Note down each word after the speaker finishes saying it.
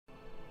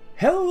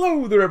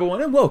Hello there everyone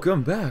and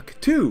welcome back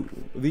to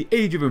the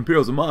Age of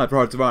Imperialism mod for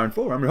Hearts of Iron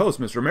 4. I'm your host,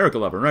 Mr. America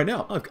Lover, and right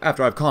now,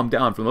 after I've calmed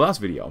down from the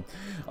last video,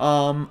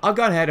 I've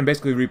gone ahead and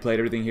basically replayed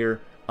everything here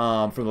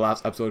from the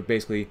last episode,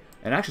 basically,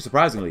 and actually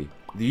surprisingly,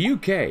 the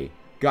UK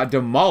got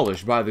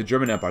demolished by the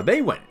German Empire.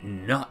 They went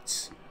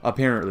nuts,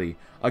 apparently,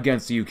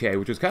 against the UK,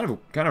 which was kind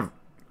of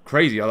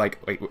crazy.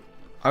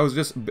 I was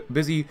just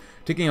busy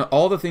taking out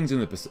all the things in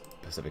the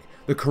Pacific,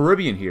 the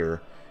Caribbean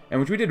here, and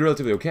which we did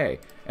relatively okay,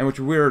 and which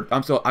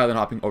I'm still island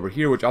hopping over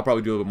here, which I'll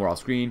probably do a little bit more off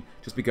screen,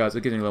 just because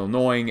it's getting a little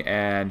annoying,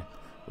 and,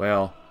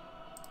 well,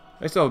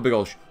 they still have a big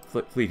old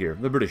fleet here.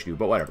 The British do,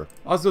 but whatever.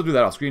 I'll still do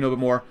that off screen a little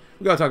bit more.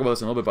 We gotta talk about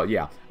this in a little bit, but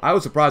yeah, I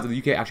was surprised that the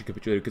UK actually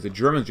capitulated, because the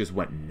Germans just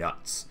went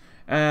nuts.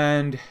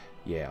 And,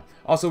 yeah.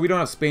 Also, we don't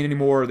have Spain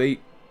anymore. They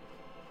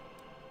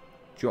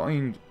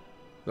joined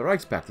the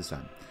Reichspakt this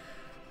time.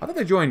 I thought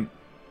they joined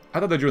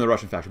the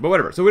Russian faction, but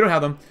whatever. So we don't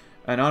have them,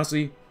 and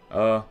honestly,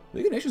 the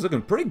League of Nations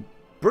looking pretty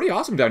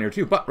awesome down here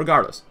too, but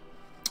regardless.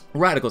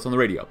 Radicals on the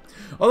radio.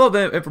 Although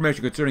the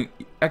information concerning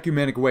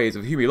ecumenic ways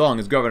of Huey Long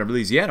as governor of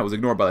Louisiana was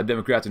ignored by the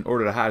Democrats in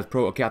order to hide his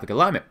pro-Catholic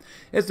alignment,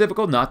 it's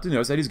difficult not to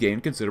notice that he's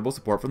gained considerable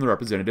support from the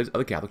representatives of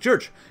the Catholic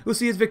Church, who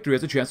see his victory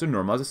as a chance to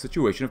normalize the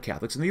situation of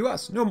Catholics in the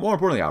U.S. No, more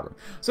importantly, however,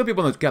 some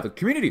people in the Catholic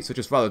community, such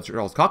as Father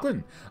Charles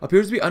Coughlin,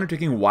 appears to be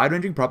undertaking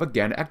wide-ranging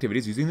propaganda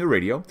activities using the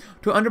radio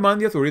to undermine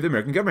the authority of the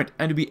American government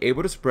and to be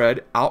able to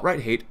spread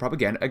outright hate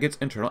propaganda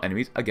against internal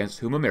enemies against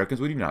whom Americans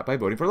would unite by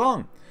voting for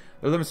Long.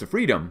 There are limits to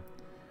freedom.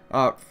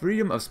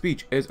 Freedom of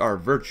speech is our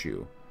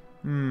virtue.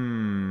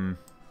 Right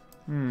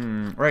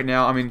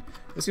now, I mean,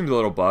 this seems a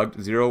little bugged.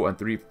 0 and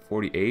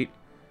 348.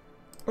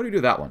 What do you do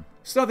with that one?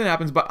 So nothing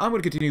happens, but I'm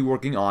going to continue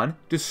working on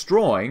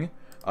destroying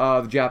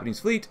the Japanese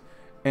fleet.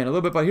 And a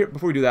little bit, but here,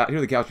 before we do that, here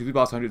are the casualties. We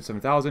lost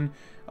 107,000.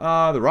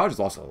 The Rogers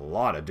lost a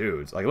lot of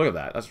dudes. Like, look at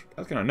that. That's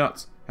kind of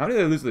nuts. How many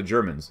did they lose to the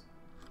Germans?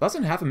 Less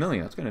than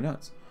 500,000. That's kind of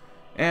nuts.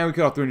 And we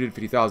cut off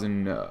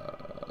 350,000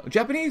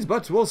 Japanese,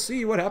 but we'll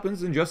see what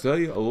happens in just a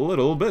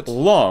little bit.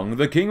 Long,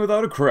 the king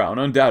without a crown.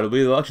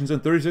 Undoubtedly, the elections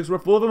in 36 were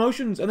full of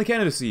emotions, and the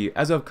candidacy,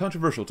 as of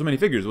controversial to many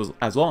figures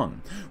as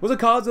Long, was a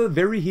cause of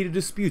very heated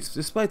disputes.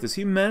 Despite this,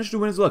 he managed to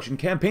win his election,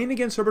 campaigning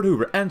against Herbert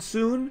Hoover, and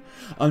soon,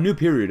 a new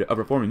period of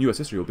reform in U.S.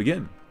 history will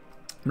begin,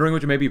 during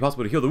which it may be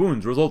possible to heal the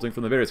wounds resulting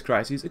from the various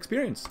crises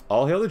experienced.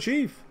 All hail the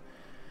chief!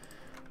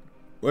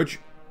 Which,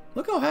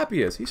 look how happy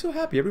he is. He's so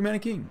happy, every man a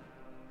king.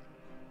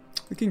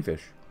 The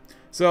kingfish.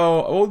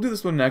 So, we'll do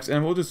this one next,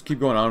 and we'll just keep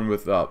going on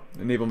with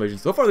naval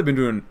invasions. So far, they've been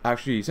doing,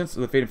 actually, since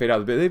the fade and fade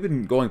out, they've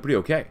been going pretty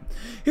okay.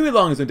 Huey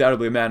Long is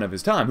undoubtedly a man of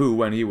his time, who,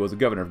 when he was the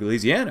governor of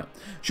Louisiana,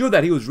 showed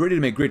that he was ready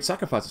to make great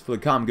sacrifices for the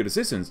common good of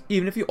citizens,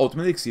 even if he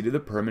ultimately exceeded the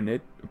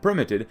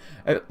permitted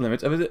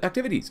limits of his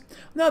activities.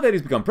 Now that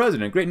he's become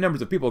president, great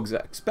numbers of people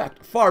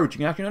expect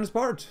far-reaching action on his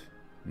part.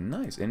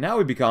 Nice. And now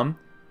we become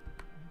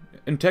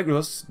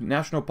integralist,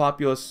 national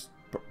populist,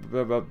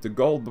 the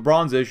gold, the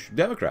bronze-ish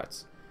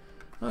Democrats.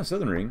 Oh,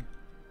 Southern Ring.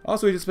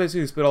 Also, we just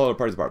basically split all our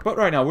parties apart. But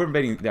right now, we're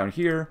invading down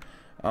here.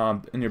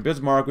 Near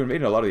Bismarck, we're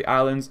invading a lot of the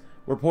islands.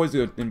 We're poised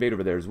to invade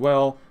over there as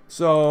well.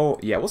 So,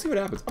 yeah, we'll see what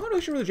happens. I'm not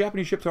really sure where the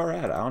Japanese ships are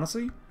at,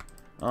 honestly.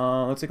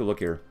 Let's take a look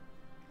here.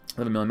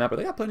 11 million map, but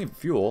they got plenty of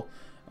fuel.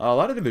 A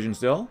lot of division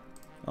still.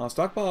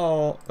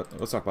 Stockpile...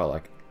 What's stockpile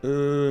like?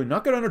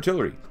 Not good on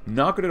artillery.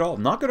 Not good at all.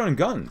 Not good on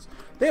guns.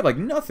 They have, like,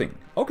 nothing.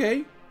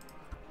 Okay.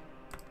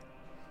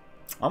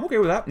 I'm okay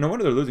with that. No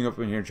wonder they're losing up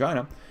in here in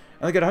China.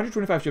 And they got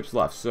 125 ships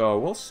left, so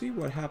we'll see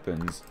what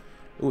happens.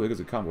 Ooh, there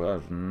goes a combo.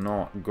 That's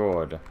not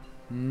good.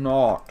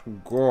 Not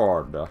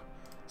good.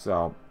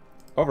 So,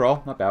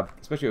 overall, not bad.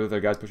 Especially with their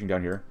guys pushing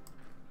down here.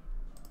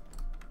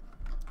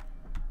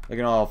 They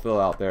can all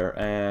fill out there.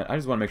 And I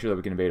just want to make sure that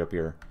we can invade up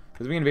here.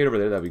 Because if we can invade over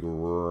there, that'd be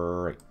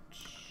great. What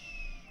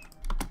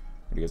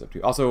are you guys up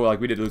to? Also, like,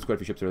 we did lose quite a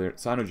few ships earlier.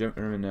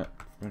 Sino-German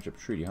friendship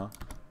treaty,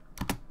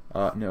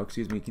 huh? No,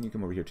 excuse me. Can you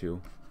come over here,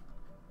 too?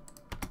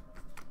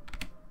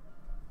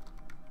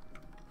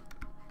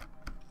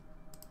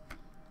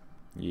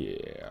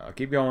 Yeah,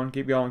 keep going,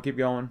 keep going, keep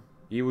going.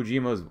 Iwo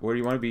Jima's where do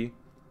you want to be?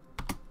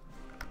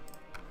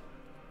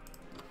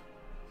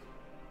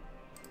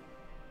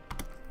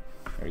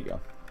 There you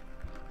go.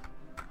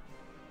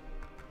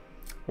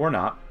 Or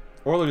not.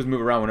 Or they'll just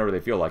move around whenever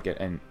they feel like it,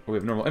 and we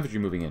have normal infantry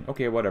moving in.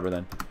 Okay, whatever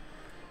then.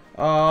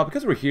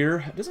 Because we're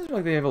here, it doesn't seem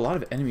like they have a lot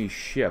of enemy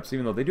ships,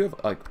 even though they do have,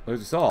 like, as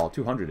we saw,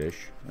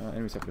 200-ish.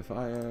 Enemy sector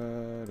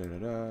fire,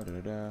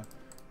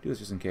 Do this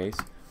just in case.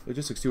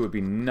 Logistics 2 would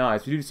be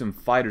nice. We do some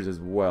fighters as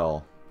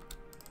well.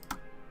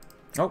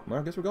 Oh,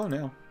 well, I guess we're going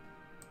now.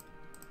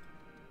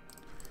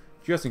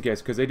 Just in case,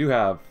 because they do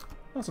have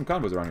some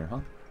convoys around here,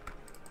 huh?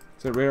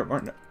 So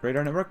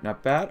radar network,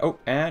 not bad. Oh,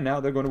 and now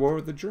they're going to war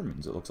with the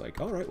Germans, it looks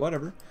like. Alright,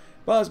 whatever.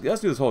 Well,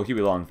 let's do this whole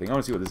Huey Long thing. I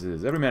want to see what this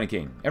is. Every man a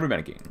king. Every man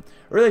a king.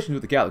 Relations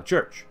with the Catholic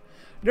Church.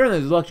 During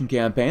his election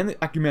campaign,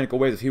 the ecumenical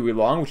ways of Huey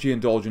Long, which he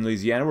indulged in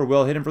Louisiana, were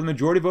well hidden from the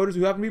majority of voters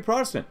who happen to be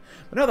Protestant.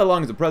 But now that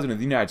Long is the President of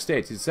the United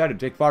States, he decided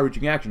to take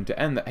far-reaching action to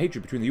end the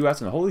hatred between the U.S.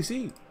 and the Holy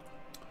See.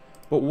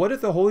 But what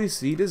if the Holy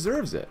See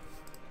deserves it?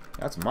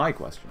 That's my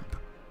question.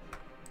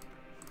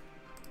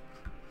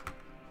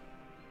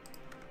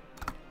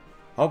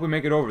 Hope we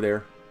make it over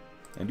there.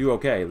 And do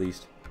okay, at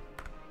least.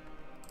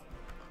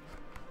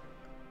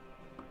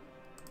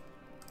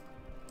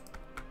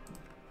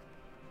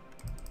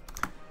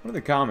 One of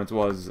the comments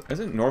was,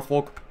 isn't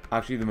Norfolk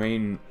actually the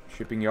main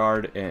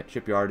shipyard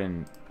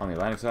on the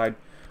Atlantic side?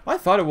 I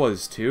thought it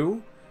was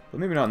too, but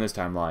maybe not in this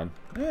timeline.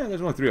 Yeah,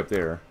 there's only 3 up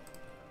there.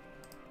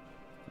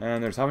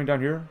 And there's how many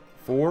down here?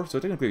 4? So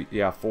technically,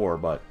 yeah, 4,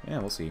 but yeah,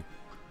 we'll see.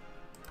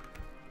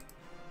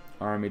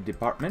 Army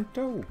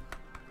Departamento.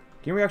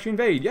 Can we actually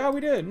invade? Yeah,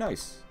 we did.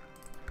 Nice.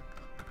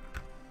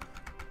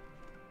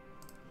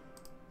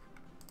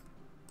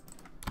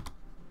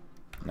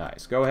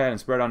 Nice. Go ahead and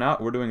spread on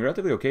out. We're doing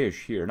relatively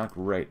okay-ish here. Not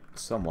great,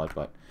 somewhat,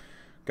 but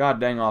god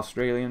dang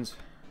Australians.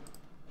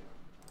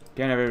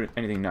 Can't have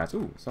anything nice.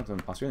 Ooh, some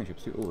Australian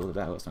ships too. Ooh, look at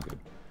that. That's not good.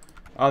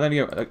 Then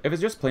again, like, if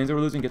it's just planes that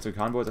we're losing, get some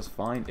convoys, that's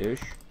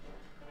fine-ish.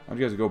 I want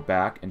you guys to go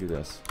back and do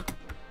this.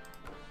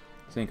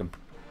 Sink them.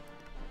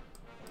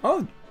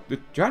 Oh, the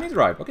Chinese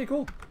arrived. Okay,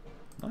 cool.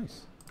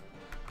 Nice.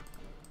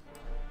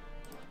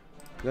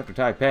 After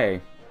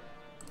Taipei.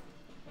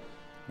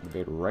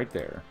 Invade right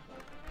there.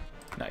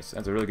 Nice.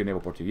 That's a really good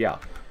naval port too. Yeah.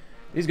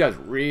 These guys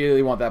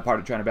really want that part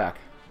of China back.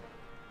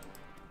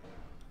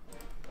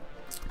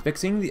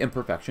 Fixing the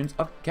imperfections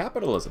of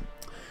capitalism.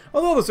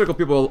 Although the circle of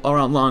people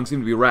around Long seem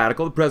to be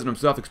radical, the president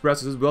himself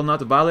expresses his will not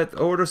to violate the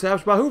order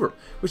established by Hoover,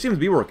 which seems to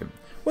be working.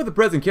 What the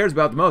president cares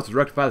about the most is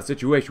rectify the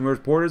situation where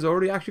his port has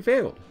already actually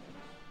failed.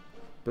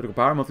 Political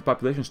power, monthly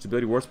population,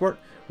 stability, war support,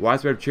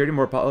 widespread charity,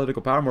 more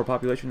political power, more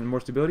population, and more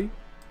stability.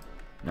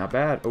 Not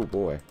bad. Oh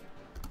boy.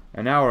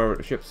 And now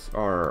our ships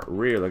are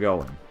really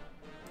going.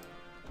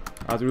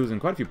 I was losing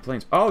quite a few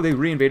planes. Oh, they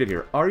re-invaded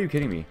here. Are you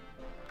kidding me?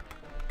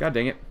 God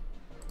dang it.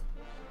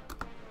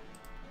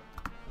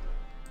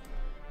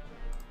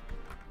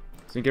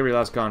 Sink every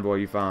last convoy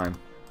you find.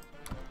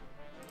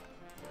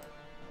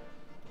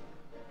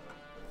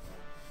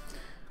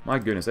 My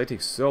goodness, they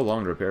take so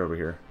long to repair over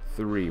here.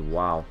 3,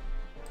 wow.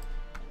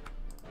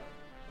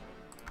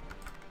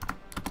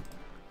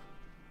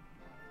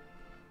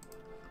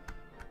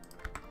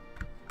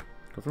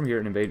 Go from here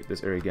and invade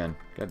this area again.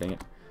 God dang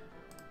it.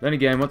 Then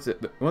again,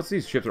 once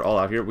these ships are all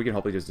out here, we can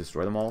hopefully just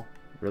destroy them all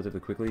relatively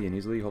quickly and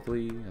easily,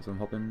 hopefully. That's what I'm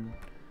hoping.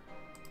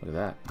 Look at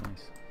that.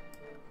 Nice.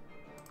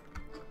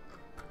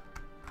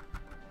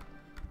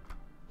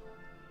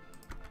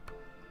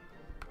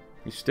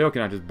 You still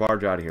cannot just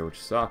barge out of here,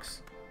 which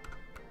sucks.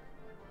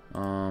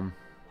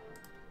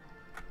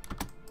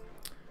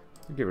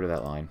 Get rid of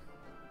that line.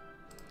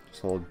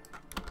 Just hold.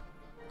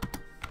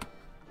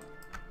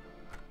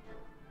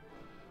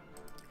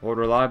 Hold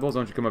reliables,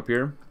 don't you come up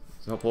here.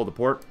 So help hold the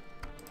port.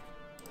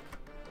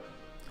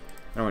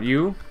 I want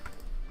you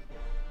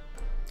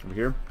over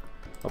here.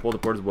 Help hold the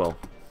port as well.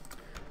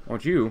 I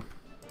want you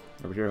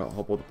over here.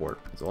 Help hold the port.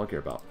 That's all I care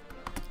about.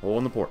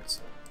 Holding the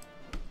ports.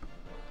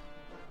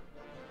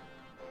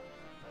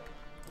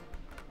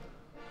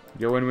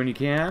 Go in when you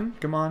can.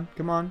 Come on,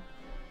 come on.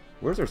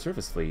 Where's our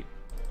surface fleet?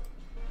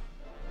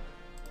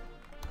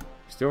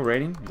 Still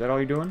raiding? Is that all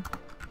you're doing?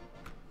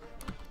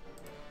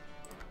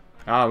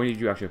 Ah, we need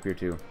you actually up here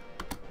too.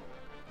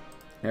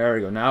 There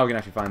we go. Now we can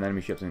actually find the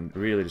enemy ships and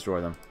really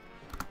destroy them.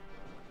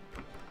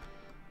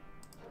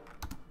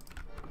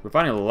 We're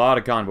finding a lot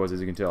of convoys, as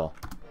you can tell.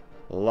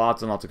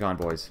 Lots and lots of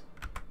convoys.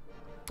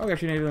 Oh, we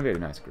actually naval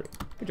invaded. Nice, great.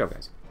 Good job,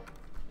 guys.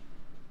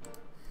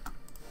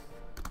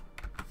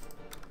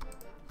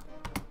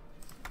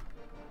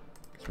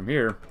 From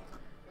here,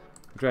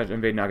 we'll try to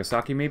invade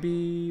Nagasaki,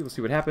 maybe. We'll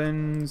see what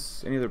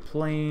happens. Any other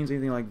planes,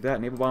 anything like that?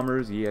 Naval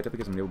bombers? Yeah, definitely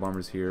get some naval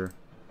bombers here.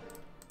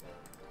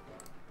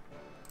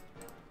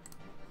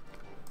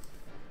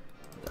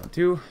 Down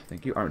 2.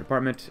 Thank you. Army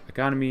Department.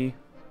 Economy.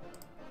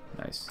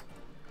 Nice.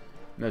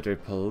 Military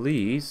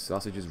police.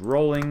 Sausages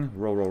rolling.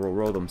 Roll, roll, roll,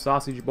 roll them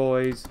sausage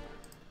boys.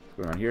 What's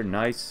going on here?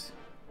 Nice.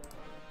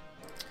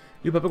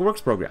 New Public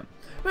Works Program.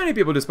 Many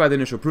people, despite the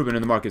initial improvement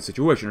in the market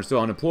situation, are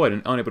still unemployed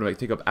and unable to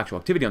take up actual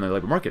activity on the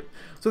labor market.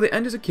 So the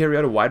end is to carry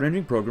out a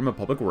wide-ranging program of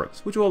public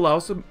works, which will allow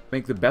us to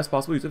make the best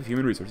possible use of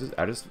human resources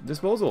at its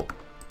disposal.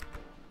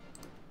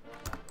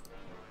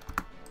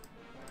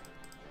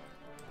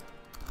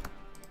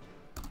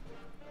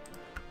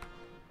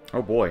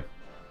 Oh boy.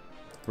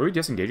 Were we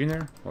disengaging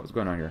there? What was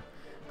going on here?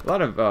 A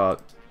lot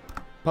of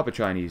puppet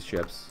Chinese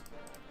ships.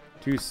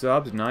 2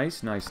 subs.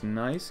 Nice, nice,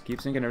 nice.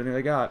 Keep sinking everything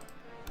they got.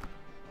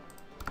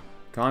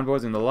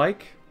 Convoys and the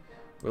like.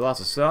 We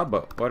lost a sub,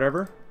 but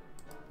whatever.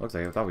 Looks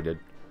like I thought we did.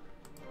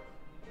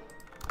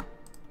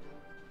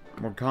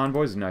 More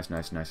convoys. Nice,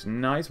 nice, nice,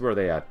 nice. Where are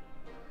they at?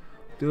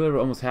 Deliver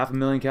almost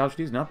 500,000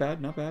 casualties. Not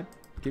bad, not bad.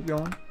 Keep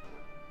going.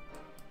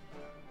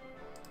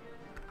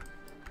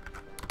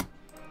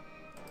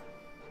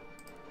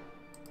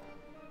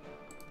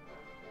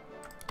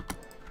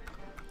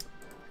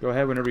 Go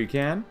ahead whenever you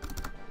can.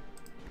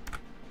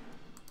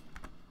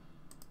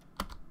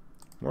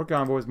 More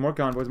convoys, more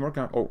convoys, more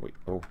convoys. Oh, wait.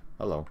 Oh,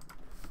 hello.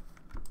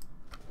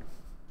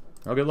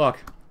 Oh, good luck.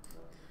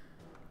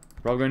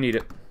 Probably gonna need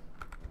it.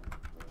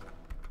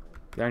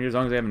 Down here, as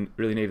long as they haven't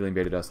really navally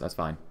invaded us, that's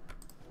fine.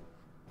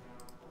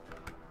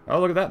 Oh,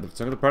 look at that.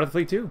 They're the part of the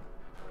fleet, too.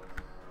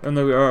 Even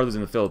though we are others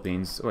in the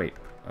Philippines. Wait,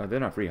 they're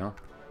not free, huh?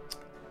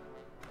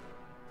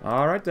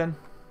 Alright, then.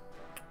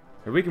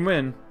 If we can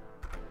win,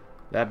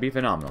 that'd be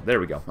phenomenal. There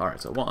we go.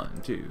 Alright, so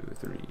 1, 2,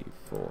 3,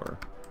 4.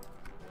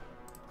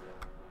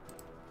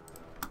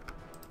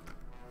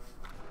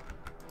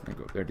 And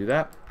go up there, do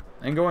that.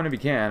 And go in if you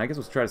can. I guess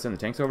we'll try to send the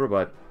tanks over,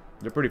 but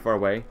they're pretty far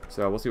away.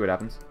 So we'll see what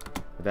happens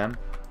with them.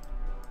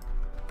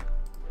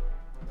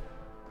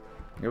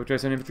 Yeah, we'll try to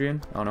send infantry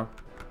in? I don't know.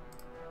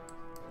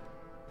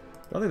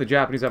 I don't think the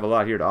Japanese have a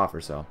lot here to offer,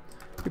 so.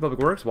 Public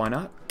Works, why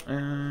not?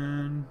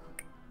 And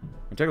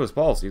Integralist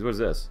policies, what is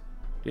this?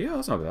 Yeah,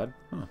 that's not bad.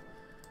 Huh.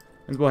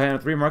 Invincible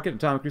hand 3 market,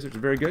 atomic research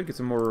is very good. Get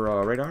some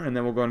more radar, and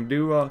then we're going to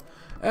do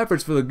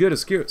efforts for the good of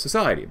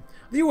society.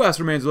 The U.S.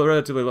 remains a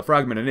relatively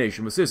fragmented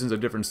nation, with citizens of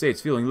different states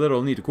feeling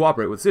little need to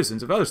cooperate with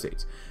citizens of other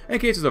states.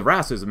 And cases of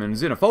racism and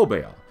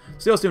xenophobia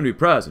still seem to be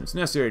present. It's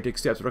necessary to take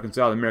steps to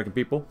reconcile the American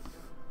people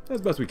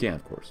as best we can,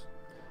 of course.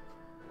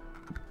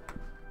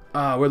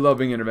 We love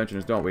being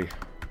interventionists, don't we?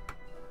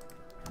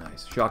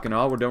 Nice. Shock and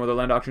all. We're done with the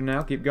land auction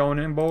now. Keep going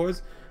in,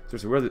 boys.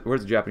 Seriously,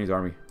 where's the Japanese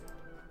army?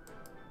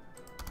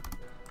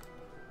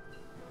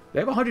 They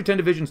have 110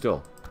 divisions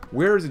still.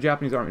 Where is the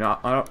Japanese army? No,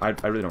 I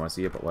really don't want to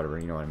see it, but whatever.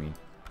 You know what I mean.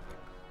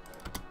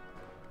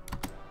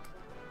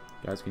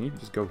 Guys, can you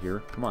just go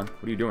here? Come on.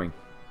 What are you doing?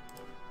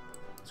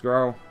 Let's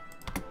go.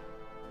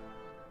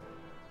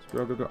 Let's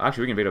go, go, go.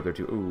 Actually, we can invade up there,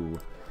 too. Ooh.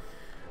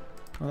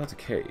 Well, that's a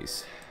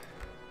case.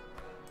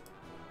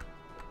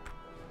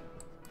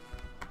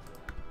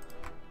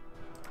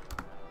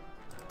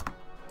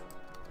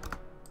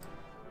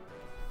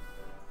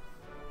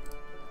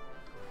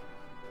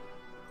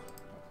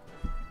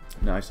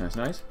 Nice, nice,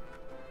 nice.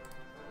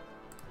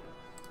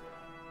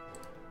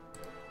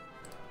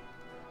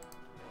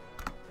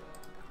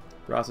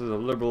 Process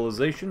of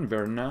liberalization,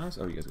 very nice.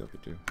 Oh, you guys go up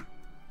here too.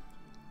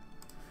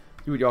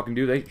 See what y'all can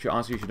do. They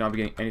honestly should not be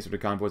getting any sort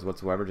of convoys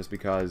whatsoever, just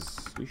because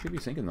we should be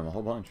sinking them a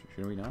whole bunch,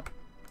 shouldn't we not?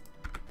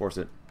 Force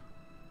it.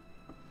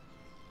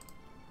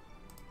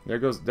 There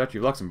goes Duchy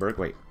of Luxembourg.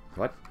 Wait,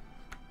 what?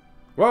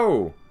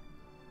 Whoa!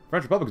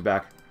 French Republic's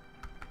back.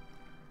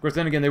 Of course,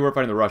 then again, they were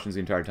fighting the Russians the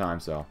entire time,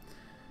 so.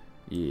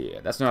 Yeah,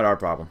 that's not our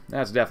problem.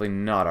 That's definitely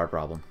not our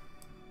problem.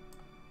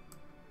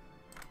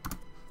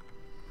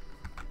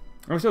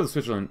 And we still have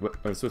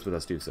the Swiss with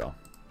us too, so.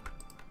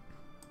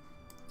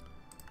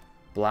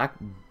 Black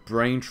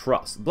brain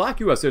trust. Black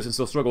U.S. citizens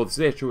still struggle with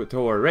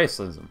statutory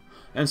racism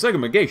and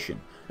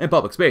segregation in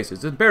public spaces.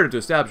 It's imperative to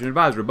establish an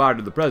advisory body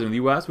to the President of the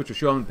U.S., which will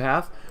show them the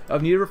path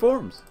of needed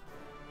reforms.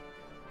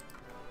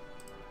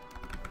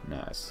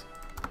 Nice.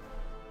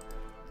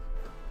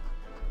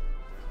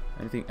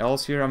 Anything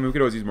else here? I mean, we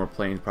could always use more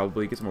planes,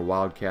 probably. Get some more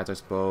Wildcats, I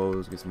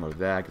suppose. Get some more of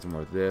that. Get some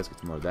more of this. Get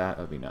some more of that.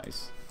 That'd be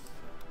nice.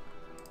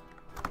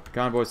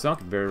 Convoy sunk.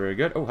 Very, very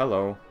good. Oh,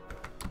 hello.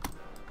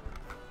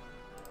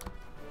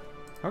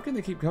 How can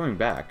they keep coming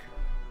back?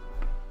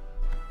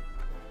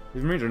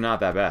 These Marines are not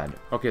that bad.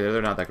 Okay,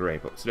 they're not that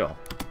great, but still.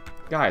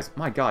 Guys,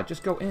 my God,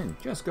 just go in.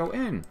 Just go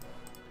in.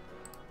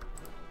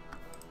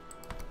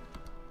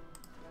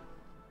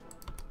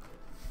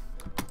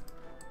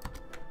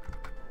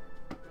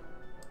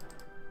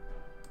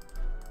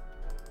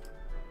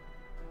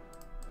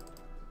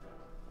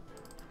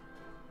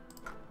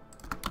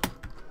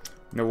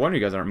 No wonder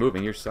you guys aren't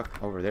moving. You're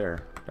stuck over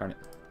there. Darn it.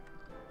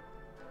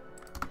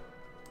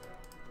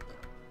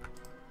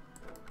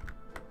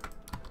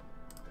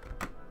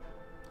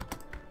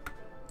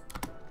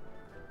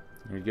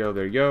 There you go.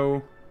 There you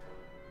go.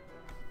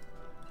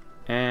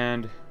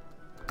 And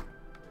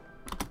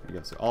I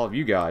guess all of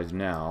you guys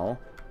now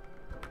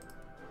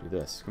do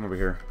this. Come over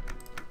here.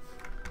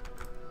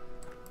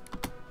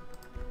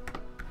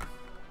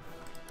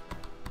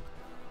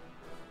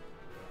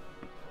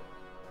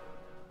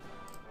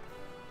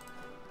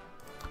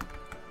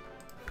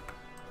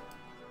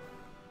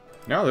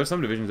 No, there's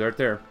some divisions right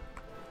there.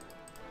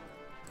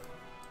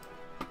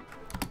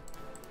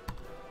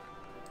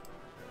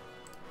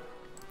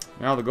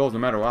 Now the goal is, no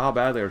matter how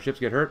badly our ships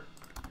get hurt,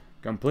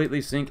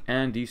 completely sink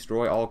and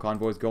destroy all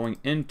convoys going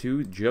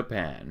into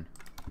Japan.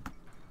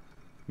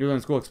 New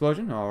Zealand school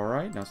explosion.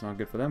 Alright, that's not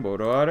good for them, but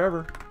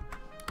whatever.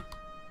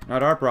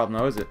 Not our problem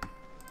though, is it?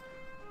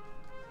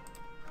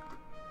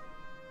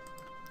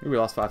 Ooh, we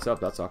lost 5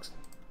 subs, that sucks.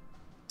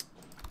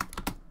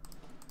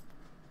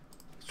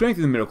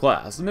 Strengthen the middle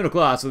class. The middle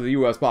class of the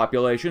U.S.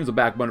 population is the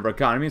backbone of our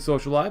economy and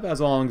social life. As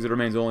long as it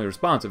remains only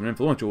responsive and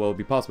influential, will it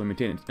be possible to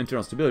maintain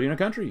internal stability in a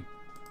country.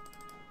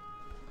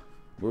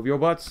 Move your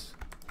butts.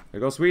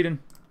 There goes Sweden.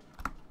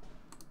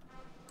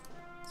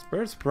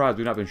 Very surprised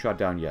we've not been shot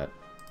down yet.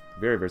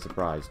 Very, very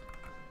surprised.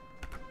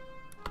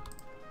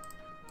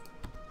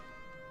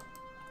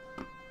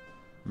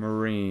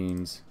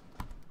 Marines.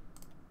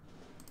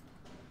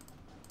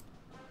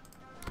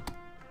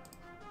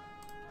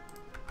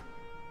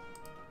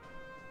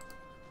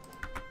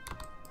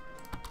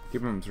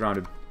 Keep them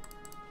surrounded.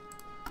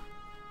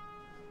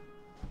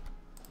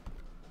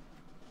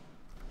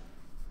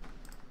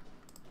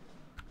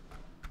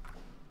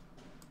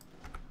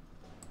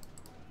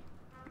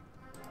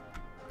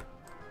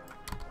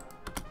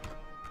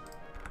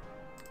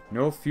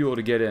 No fuel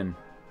to get in.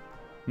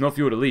 No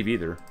fuel to leave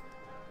either.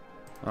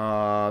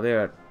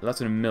 They're at less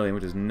than 1 million,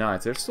 which is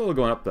nuts. They're still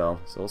going up though,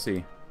 so we'll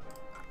see.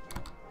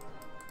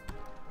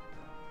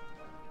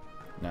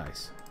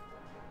 Nice.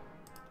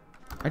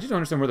 I just don't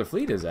understand where the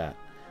fleet is at.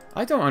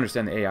 I don't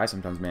understand the AI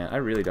sometimes, man. I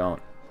really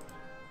don't.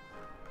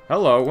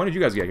 Hello, when did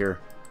you guys get here?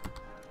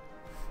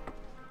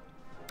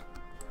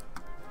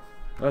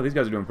 Well, these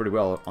guys are doing pretty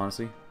well,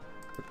 honestly.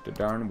 Pretty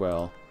darn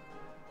well.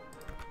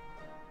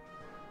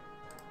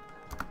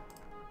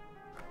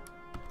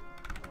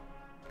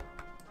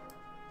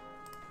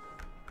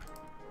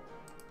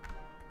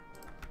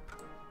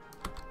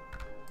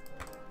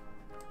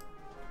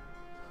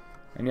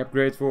 Any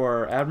upgrades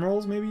for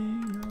admirals, maybe?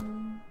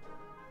 No.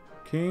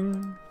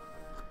 King?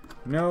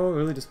 No,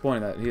 really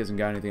disappointed that he hasn't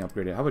got anything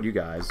upgraded. How about you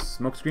guys?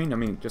 Smokescreen? I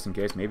mean, just in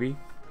case, maybe?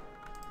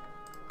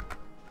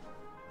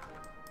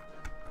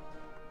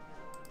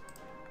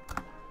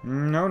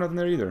 No, nothing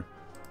there either.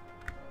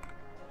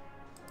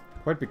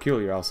 Quite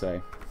peculiar, I'll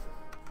say.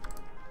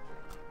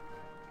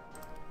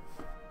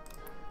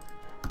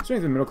 Strength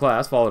of the middle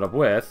class, followed up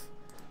with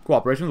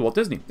cooperation with Walt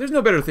Disney. There's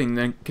no better thing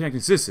than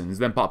connecting citizens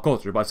than pop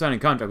culture by signing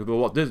contract with the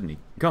Walt Disney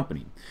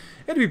Company.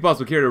 It would be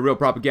possible to carry a real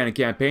propaganda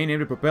campaign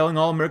aimed at propelling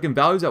all American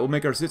values that will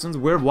make our citizens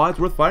aware of why it's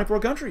worth fighting for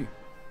a country.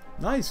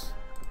 Nice.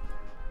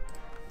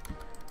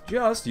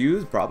 Just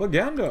use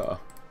propaganda.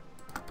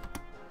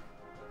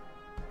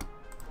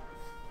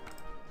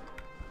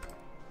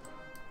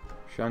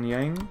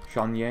 Shanyang?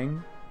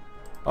 Shanyang?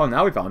 Oh,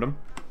 now we found him.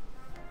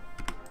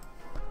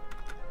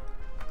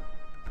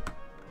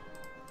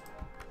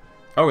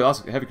 Oh, we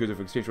lost a heavy cruiser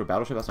for exchange for a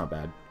battleship? That's not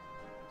bad.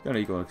 Got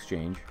an equal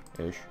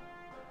exchange-ish.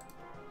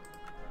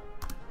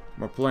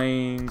 More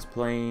planes,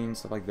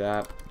 stuff like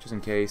that. Just in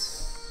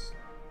case.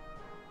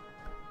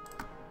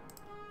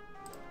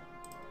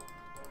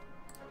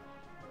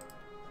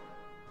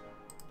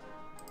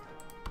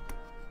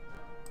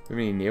 Do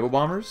we have any naval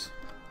bombers?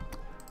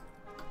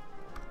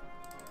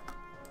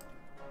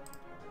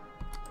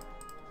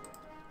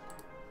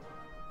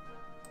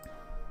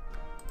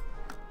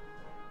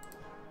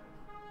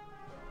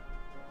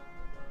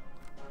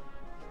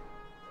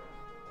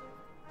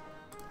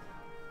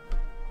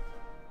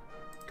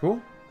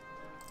 Cool.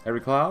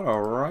 Every cloud,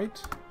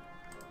 alright.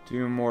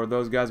 2 more of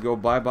those guys go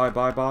bye.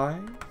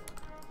 Well,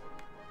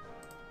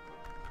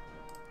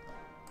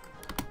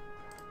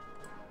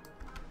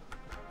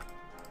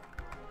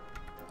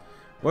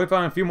 we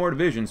found a few more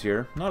divisions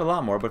here. Not a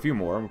lot more, but a few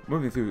more. We're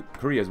moving through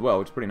Korea as well,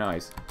 which is pretty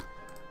nice.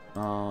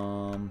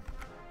 There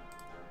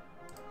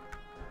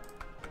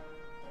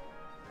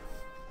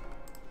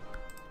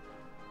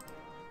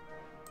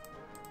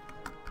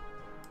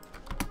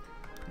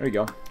you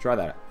go. Try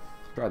that.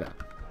 Try that.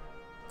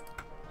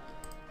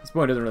 This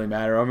point doesn't really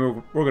matter. I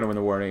mean, we're going to win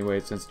the war anyway,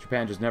 since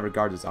Japan just never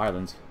guards its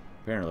islands,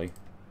 apparently.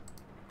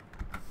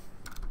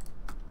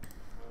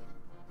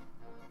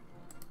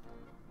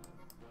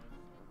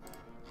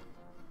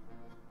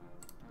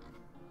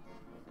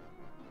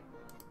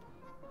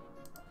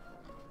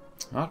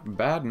 Not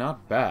bad,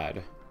 not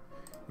bad.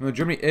 You know,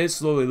 Germany is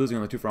slowly losing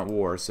on the two-front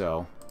war,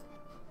 so...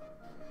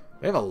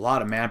 They have a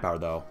lot of manpower,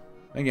 though.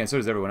 And again, so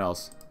does everyone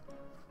else.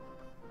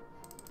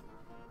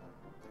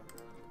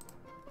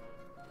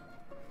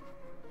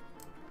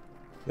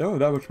 They don't have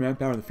that much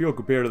manpower in the field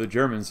compared to the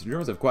Germans. The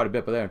Germans have quite a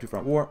bit, but they have a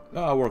two-front war.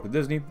 I'll work with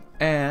Disney.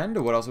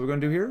 And what else are we going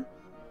to do here?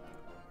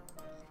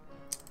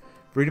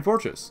 Freedom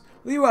Fortress.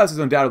 The U.S. is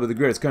undoubtedly the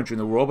greatest country in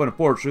the world, but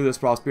unfortunately this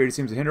prosperity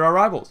seems to hinder our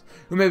rivals,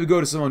 who may go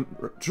to some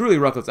truly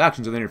reckless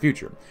actions in the near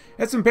future.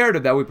 It's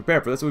imperative that we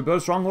prepare for this so we build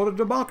a stronghold of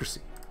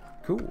democracy.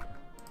 Cool.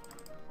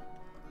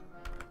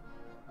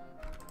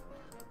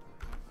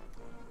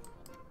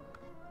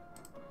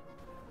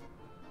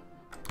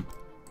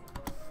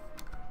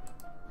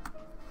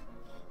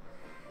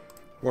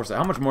 Warsaw,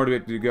 how much more do we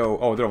have to go?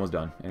 Oh, they're almost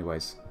done.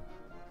 Anyways.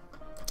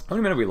 How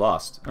many men have we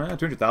lost?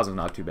 200,000 is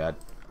not too bad.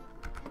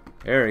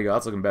 There you go.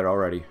 That's looking better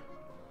already.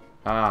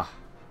 Ah.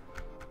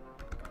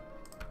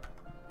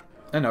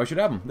 And now we should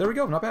have them. There we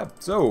go. Not bad.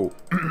 So,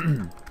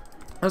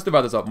 let's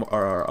divide this up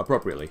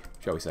appropriately,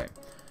 shall we say.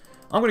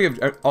 I'm going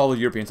to give all the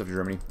European stuff to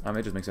Germany.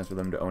 It just makes sense for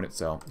them to own it.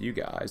 So, you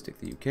guys take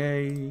the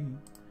UK.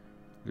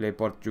 Les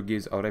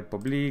Portuguese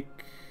République.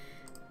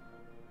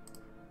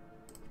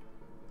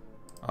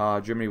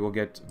 Germany will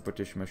get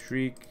British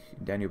Maastricht,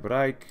 Danube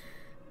Reich.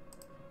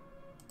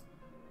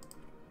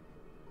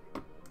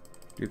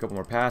 Do a couple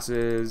more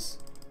passes.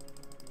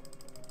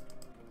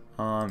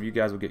 You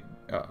guys will get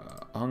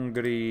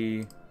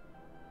Hungary,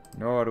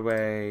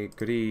 Norway,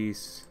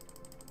 Greece.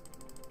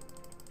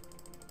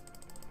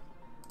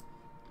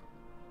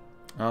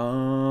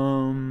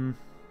 You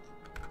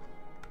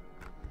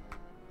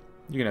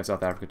can have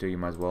South Africa too, you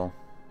might as well.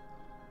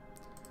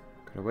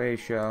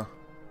 Croatia.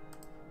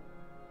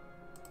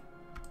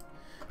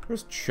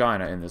 Where's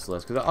China in this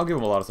list? Because I'll give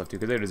them a lot of stuff too,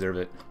 because they deserve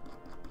it.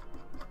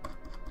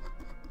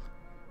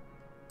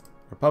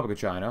 Republic of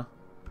China.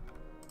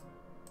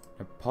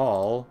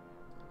 Nepal.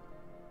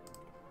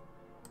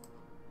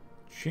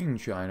 Qing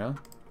China.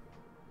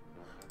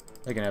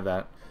 They can have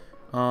that.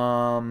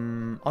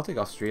 I'll take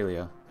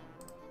Australia.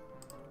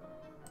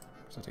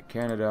 So I'll take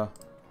Canada.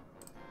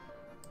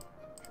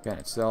 Japan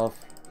itself.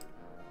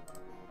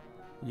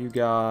 You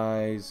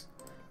guys.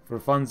 For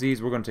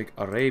funsies, we're going to take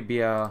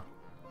Arabia.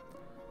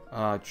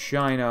 Republic of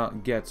China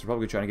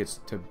gets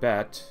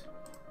Tibet.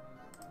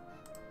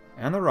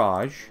 And the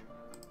Raj.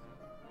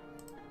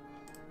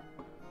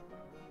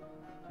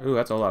 Ooh,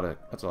 that's a lot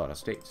of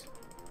states.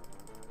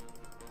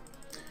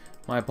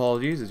 My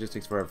apologies, it just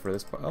takes forever for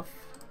this stuff.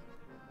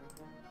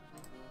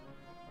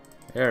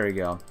 There we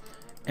go.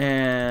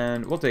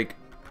 And we'll take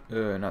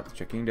not the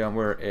Czech Kingdom.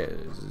 Where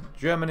is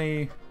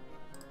Germany?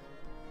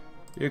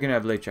 You can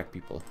have late Czech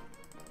people.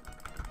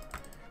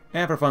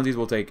 And for funsies,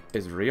 we'll take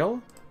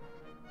Israel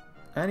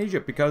and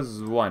Egypt,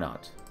 because why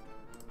not?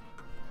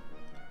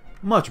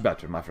 Much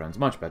better, my friends,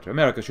 much better.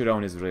 America should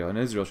own Israel, and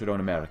Israel should own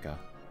America.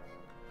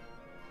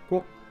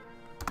 Cool.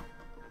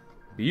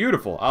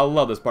 Beautiful. I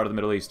love this part of the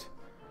Middle East.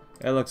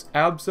 It looks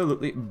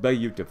absolutely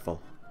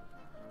beautiful.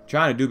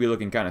 China do be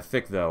looking kind of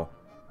thick, though.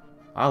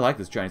 I like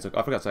this Chinese look.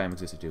 I forgot Siam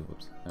existed, too.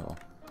 Whoops. Oh well.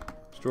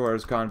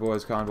 Destroyers,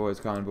 convoys, convoys,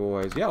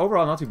 convoys. Yeah,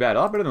 overall, not too bad. A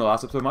lot better than the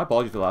last episode. My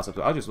apologies for the last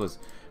episode. I just was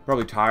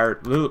probably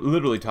tired,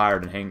 literally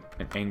tired and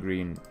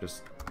angry, and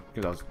just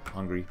because I was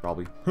hungry,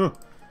 probably.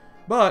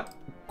 But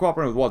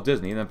cooperating with Walt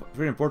Disney, and then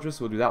Freedom Fortress,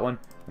 we'll do that one,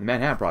 and the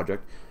Manhattan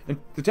Project. And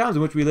the towns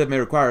in which we live may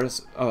require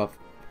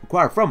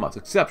from us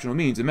exceptional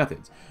means and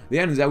methods. The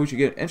end is that we should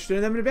get interested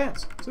in them in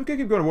advance. So we can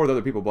keep going to war with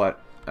other people,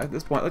 but at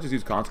this point, let's just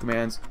use cons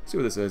commands, see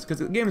what this is, because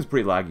the game is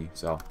pretty laggy.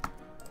 So,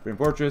 Freedom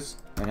Fortress,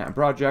 Manhattan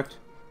Project.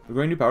 We're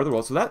going to power the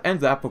world, so that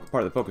ends that part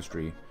of the focus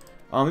tree.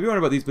 If you wonder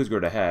about these, please go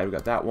to head. We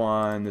got that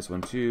one, this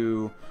one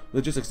too.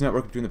 Logistics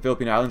network between the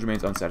Philippine Islands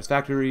remains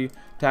unsatisfactory.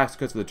 Tax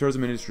cuts for the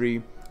tourism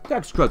industry.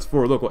 Tax cuts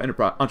for local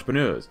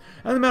entrepreneurs.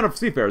 And the amount of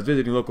seafarers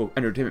visiting local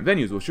entertainment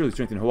venues will surely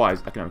strengthen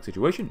Hawaii's economic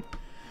situation.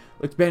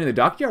 Expanding the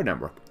dockyard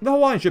network. The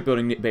Hawaiian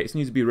shipbuilding base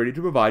needs to be ready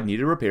to provide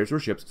needed repairs for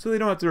ships so they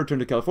don't have to return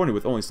to California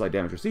with only slight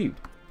damage received.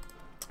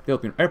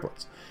 Philippine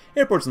airports.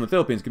 Airports in the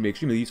Philippines can be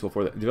extremely useful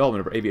for the development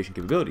of our aviation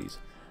capabilities.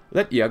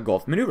 Letia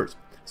Gulf maneuvers.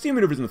 Sea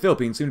maneuvers in the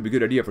Philippines seem to be a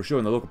good idea for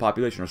showing the local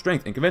population our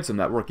strength and convince them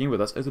that working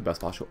with us is the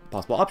best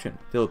possible option.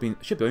 Philippine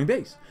shipbuilding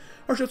base.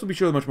 Our ships will be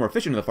surely much more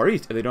efficient in the Far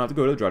East if they don't have to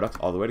go to the dry docks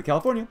all the way to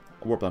California.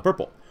 Warplan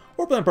Purple.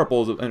 Warplan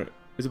Purple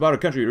is about a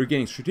country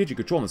regaining strategic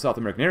control in the South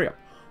American area,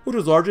 which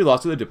was largely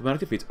lost to the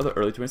diplomatic defeats of the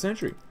early 20th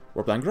century.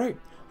 Warplan Gray.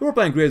 The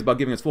Warplan Gray is about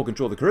giving us full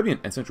control of the Caribbean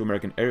and Central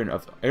American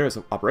areas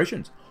of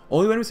operations.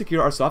 Only when we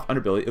secure our soft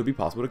underbelly, it will be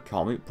possible to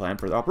calmly plan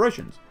further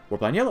operations.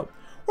 Warplan Yellow.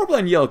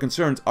 Warplan Yellow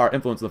concerns our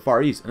influence in the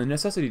Far East and the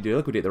necessity to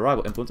liquidate the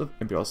rival influence of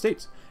imperial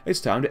states.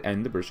 It's time to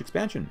end the British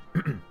expansion.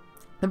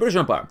 The British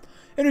Empire,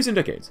 in recent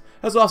decades,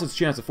 has lost its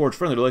chance to forge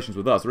friendly relations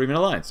with us or even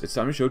alliance. It's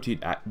time to show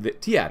the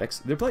T-Attics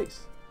their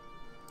place.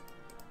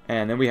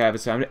 And then we have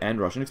it's time to end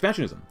Russian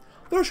expansionism.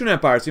 The Russian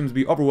Empire seems to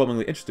be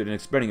overwhelmingly interested in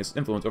expanding its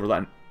influence over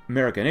Latin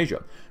America and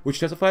Asia, which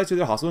testifies to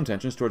their hostile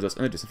intentions towards us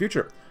in the distant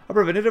future. A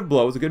preventative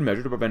blow is a good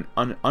measure to prevent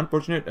an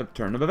unfortunate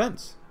turn of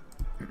events.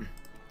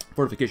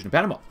 Fortification of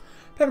Panama.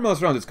 Panama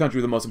surrounds its country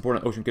with the most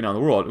important ocean canal in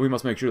the world, and we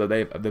must make sure that they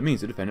have the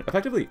means to defend it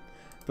effectively.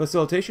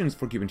 Facilitations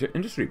for Cuban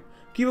industry.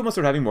 Cuba must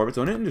start having more of its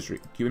own industry.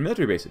 Cuban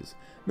military bases.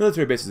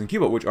 Military bases in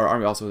Cuba, which our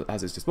army also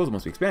has at its disposal,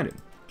 must be expanded.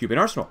 Cuban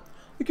arsenal.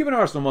 The Cuban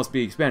arsenal must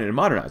be expanded and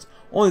modernized.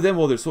 Only then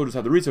will their soldiers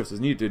have the resources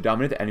needed to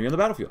dominate the enemy on the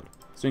battlefield.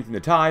 Strengthening the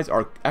ties,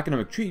 our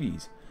economic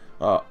treaties,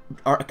 our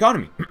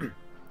economy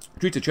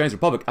treats the Chinese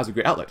Republic as a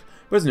great outlet,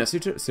 but it's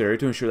necessary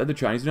to ensure that the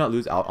Chinese do not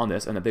lose out on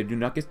this and that they do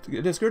not get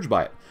discouraged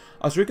by it.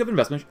 A streak of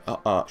investment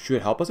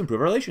should help us improve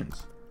our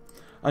relations.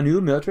 A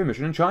new military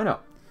mission in China.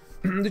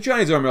 The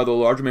Chinese army, although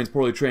large, remains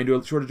poorly trained due to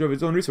a shortage of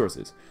its own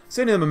resources.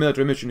 Sending them a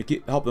military mission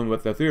to help them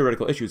with the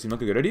theoretical issues seemed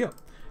like a good idea.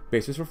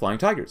 Basis for Flying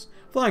Tigers.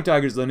 Flying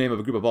Tigers is the name of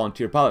a group of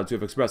volunteer pilots who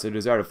have expressed a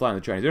desire to fly in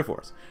the Chinese Air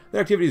Force.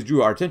 Their activities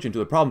drew our attention to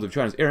the problems of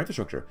China's air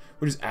infrastructure,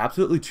 which is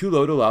absolutely too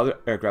low to allow the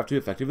aircraft to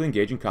effectively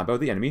engage in combat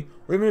with the enemy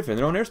or even defend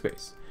their own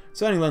airspace.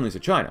 Signing lend-lease to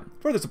China.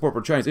 Further support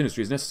for Chinese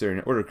industry is necessary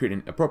in order to create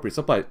an appropriate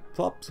supply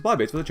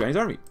base for the Chinese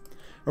Army.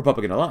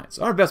 Republican alliance.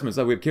 Our investments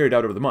that we have carried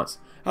out over the months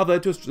have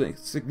led to a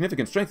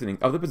significant strengthening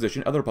of the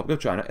position of the Republic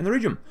of China in the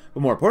region.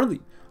 But more importantly,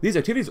 these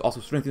activities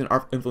also strengthen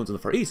our influence in the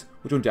Far East,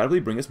 which will undoubtedly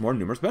bring us more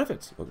numerous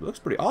benefits. Well, it looks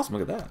pretty awesome.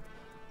 Look at that.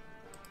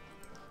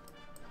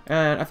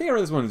 And I think I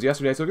read this one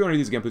yesterday, so if you want to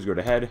read these again, please go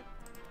to head.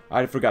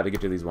 I forgot to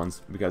get to these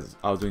ones because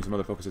I was doing some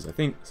other focuses, I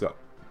think. So,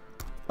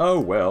 oh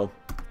well.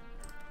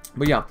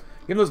 But yeah,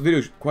 even those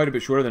videos quite a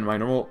bit shorter than my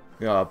normal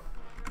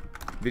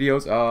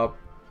videos.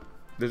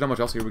 There's not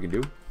much else here we can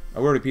do.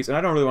 A word of peace, and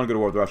I don't really want to go to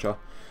war with Russia,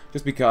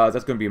 just because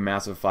that's going to be a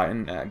massive fight,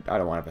 and I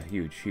don't want to have a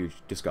huge,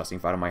 disgusting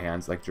fight on my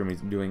hands like Germany's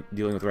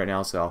dealing with right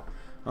now. So,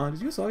 does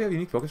Yugoslavia have a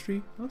unique focus tree?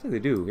 I don't think they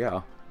do.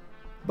 Yeah,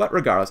 but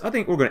regardless, I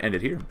think we're going to end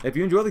it here. If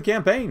you enjoy the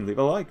campaign, leave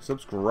a like,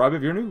 subscribe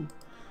if you're new.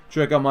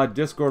 Check out my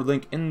Discord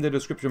link in the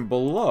description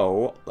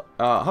below.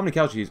 How many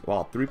casualties?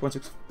 Wow,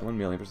 3.61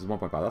 million versus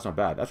 1.5. That's not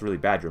bad. That's really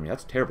bad, Germany.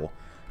 That's terrible.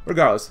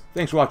 Regardless,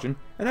 thanks for watching,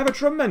 and have a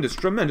tremendous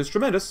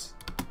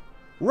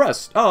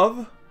rest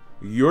of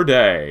your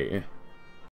day.